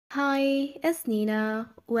Hi, it's Nina.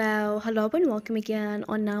 Well, hello and welcome again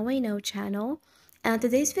on Now I Know channel. And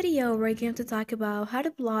today's video, we're going to talk about how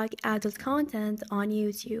to block adult content on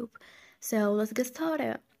YouTube. So let's get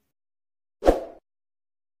started.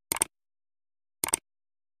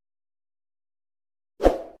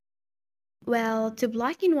 Well, to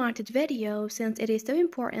block unwanted videos, since it is so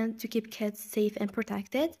important to keep kids safe and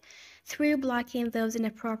protected, through blocking those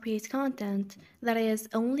inappropriate content that is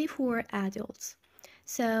only for adults.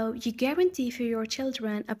 So you guarantee for your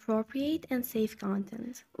children appropriate and safe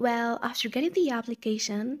content. Well, after getting the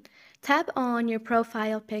application, tap on your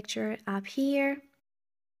profile picture up here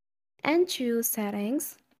and choose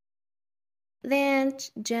Settings, then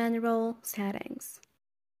General Settings.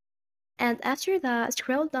 And after that,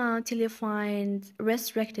 scroll down till you find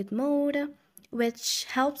Restricted Mode, which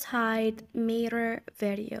helps hide mirror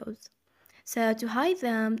videos. So to hide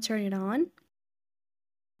them, turn it on.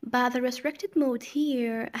 But the restricted mode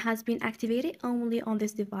here has been activated only on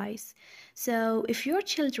this device. So if your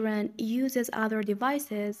children uses other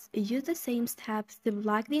devices, use the same steps to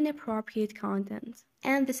block the inappropriate content.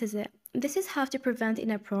 And this is it. This is how to prevent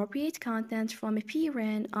inappropriate content from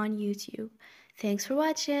appearing on YouTube. Thanks for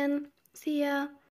watching. See ya.